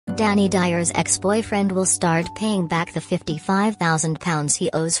DANI Dyer's ex-boyfriend will start paying back the £55,000 he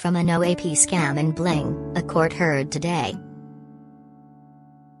owes from an OAP scam in BLING, a court heard today.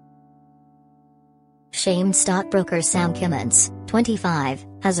 Shamed stockbroker Sam Kimmence, 25,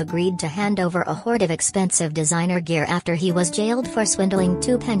 has agreed to hand over a hoard of expensive designer gear after he was jailed for swindling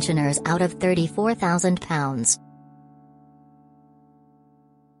two pensioners out of £34,000.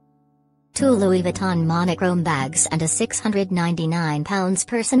 Two Louis Vuitton monochrome bags and a £699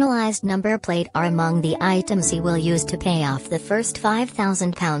 personalised number plate are among the items he will use to pay off the first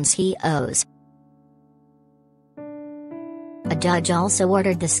 £5,000 he owes. A judge also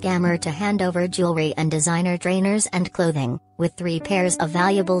ordered the scammer to hand over jewellery and designer trainers and clothing, with 3 pairs of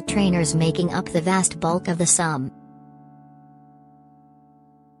valuable trainers making up the vast bulk of the sum.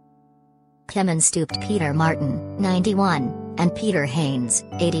 Kimmence duped Peter Martin, 91, and Peter Haynes,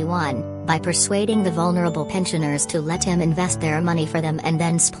 81, by persuading the vulnerable pensioners to let him invest their money for them and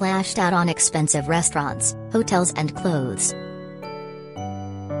then splashed out on expensive restaurants, hotels and clothes.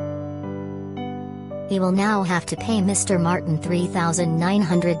 He will now have to pay Mr. Martin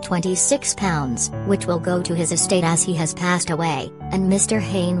 £3,926, which will go to his estate as he has passed away, and Mr.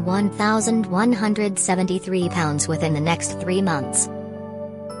 Hayne £1,173 within the next 3 months.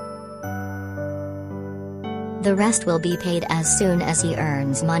 The rest will be paid as soon as he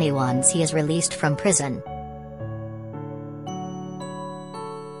earns money once he is released from prison.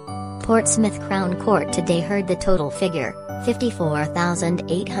 Portsmouth Crown Court today heard the total figure,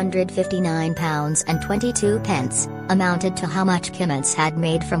 £54,859.22, amounted to how much Kimmence had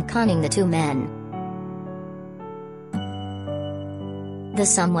made from conning the two men. The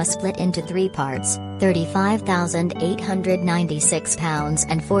sum was split into 3 parts,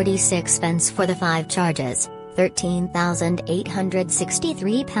 £35,896.46 for the 5 charges,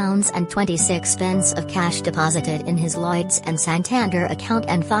 £13,863.26 of cash deposited in his Lloyds and Santander account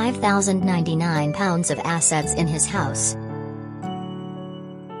and £5,099 of assets in his house.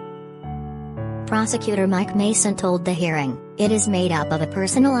 Prosecutor Mike Mason told the hearing, it is made up of a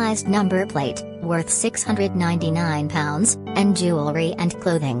personalised number plate, worth £699, and jewellery and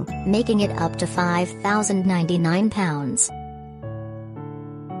clothing, making it up to £5,099.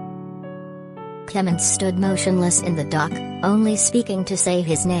 Kimmence stood motionless in the dock, only speaking to say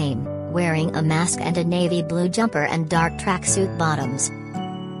his name, wearing a mask and a navy blue jumper and dark tracksuit bottoms.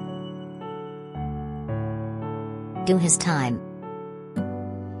 Do his time.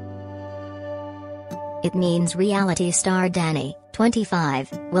 It means reality star DANI,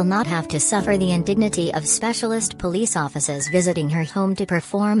 25, will not have to suffer the indignity of specialist police officers visiting her home to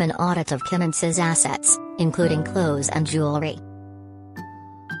perform an audit of Kimmence's assets, including clothes and jewelry.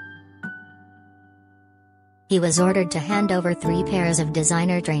 He was ordered to hand over 3 pairs of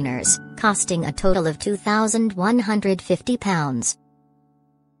designer trainers, costing a total of £2,150.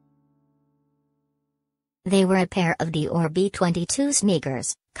 They were a pair of Dior B22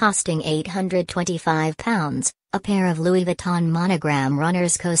 sneakers, costing £825, a pair of Louis Vuitton monogram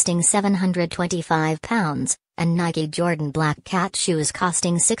runners costing £725, and Nike Jordan Black Cat shoes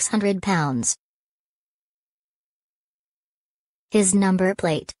costing £600. His number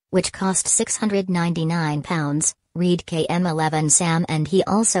plate, which cost £699, read KM11 Sam, and he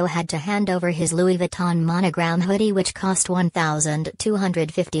also had to hand over his Louis Vuitton monogram hoodie which cost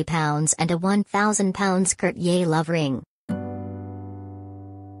 £1,250 and a £1,000 Cartier love ring.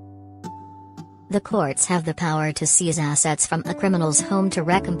 The courts have the power to seize assets from a criminal's home to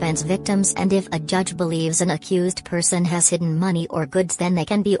recompense victims, and if a judge believes an accused person has hidden money or goods, then they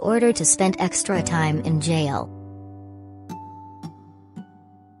can be ordered to spend extra time in jail.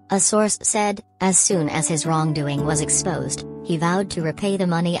 A source said, as soon as his wrongdoing was exposed, he vowed to repay the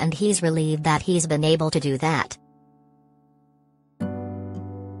money, and he's relieved that he's been able to do that.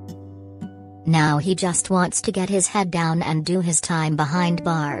 Now he just wants to get his head down and do his time behind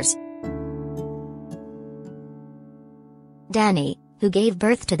bars. DANI, who gave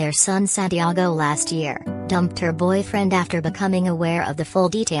birth to their son Santiago last year, dumped her boyfriend after becoming aware of the full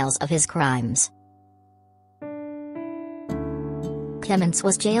details of his crimes. Kimmence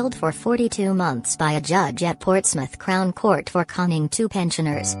was jailed for 42 months by a judge at Portsmouth Crown Court for conning 2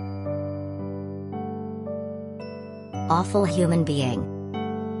 pensioners. Awful human being.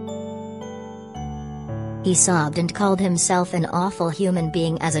 He sobbed and called himself an awful human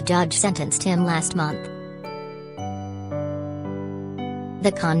being as a judge sentenced him last month.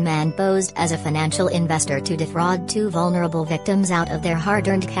 The con man posed as a financial investor to defraud 2 vulnerable victims out of their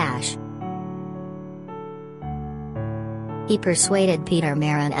hard-earned cash. He persuaded Peter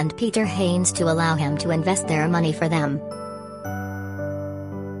Martin and Peter Haynes to allow him to invest their money for them.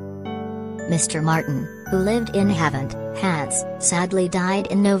 Mr. Martin, who lived in Havant, has sadly died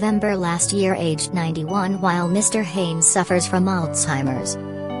in November last year aged 91, while Mr Haynes suffers from Alzheimer's.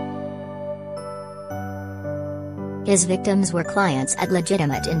 His victims were clients at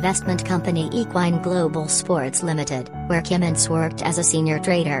legitimate investment company Equine Global Sports Limited, where Kimmence worked as a senior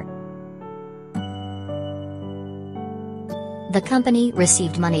trader. The company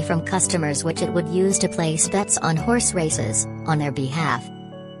received money from customers which it would use to place bets on horse races, on their behalf.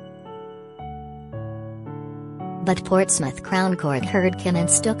 But Portsmouth Crown Court heard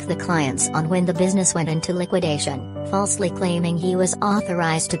Kimmence took the clients on when the business went into liquidation, falsely claiming he was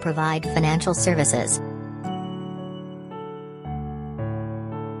authorized to provide financial services.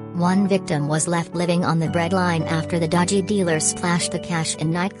 One victim was left living on the breadline after the dodgy dealer splashed the cash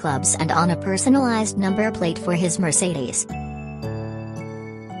in nightclubs and on a personalized number plate for his Mercedes.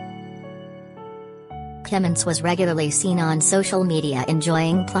 Kimmence was regularly seen on social media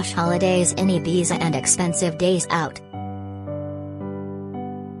enjoying plush holidays in Ibiza and expensive days out.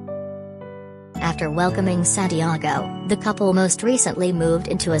 After welcoming Santiago, the couple most recently moved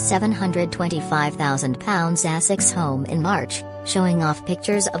into a £725,000 Essex home in March, showing off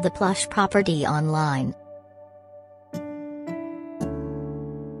pictures of the plush property online.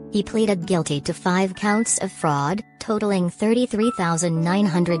 He pleaded guilty to 5 counts of fraud, totaling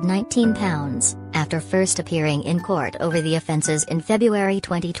 £33,919, after first appearing in court over the offences in February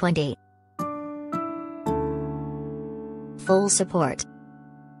 2020. Full support.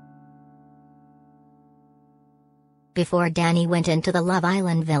 Before DANI went into the Love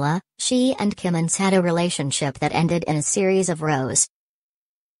Island villa, she and Kimmence had a relationship that ended in a series of rows.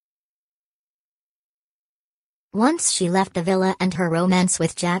 Once she left the villa and her romance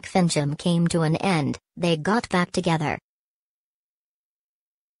with Jack Fincham came to an end, they got back together.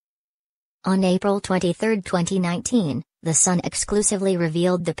 On April 23, 2019, The Sun exclusively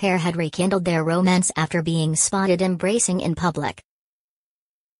revealed the pair had rekindled their romance after being spotted embracing in public.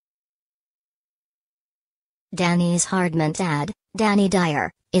 DANI's hardment dad, DANI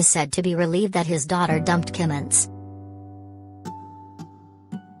Dyer, is said to be relieved that his daughter dumped Kimmence.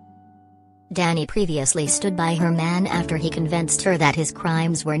 DANI previously stood by her man after he convinced her that his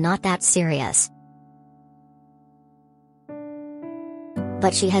crimes were not that serious.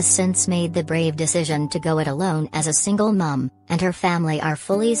 But she has since made the brave decision to go it alone as a single mum, and her family are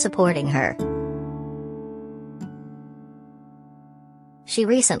fully supporting her. She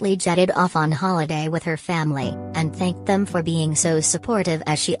recently jetted off on holiday with her family, and thanked them for being so supportive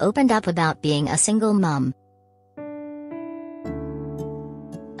as she opened up about being a single mum.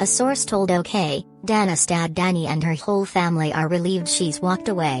 A source told OK, Dana's dad DANI and her whole family are relieved she's walked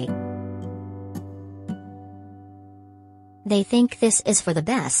away. They think this is for the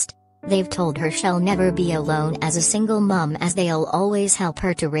best. They've told her she'll never be alone as a single mum as they'll always help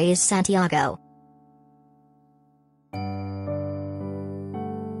her to raise Santiago.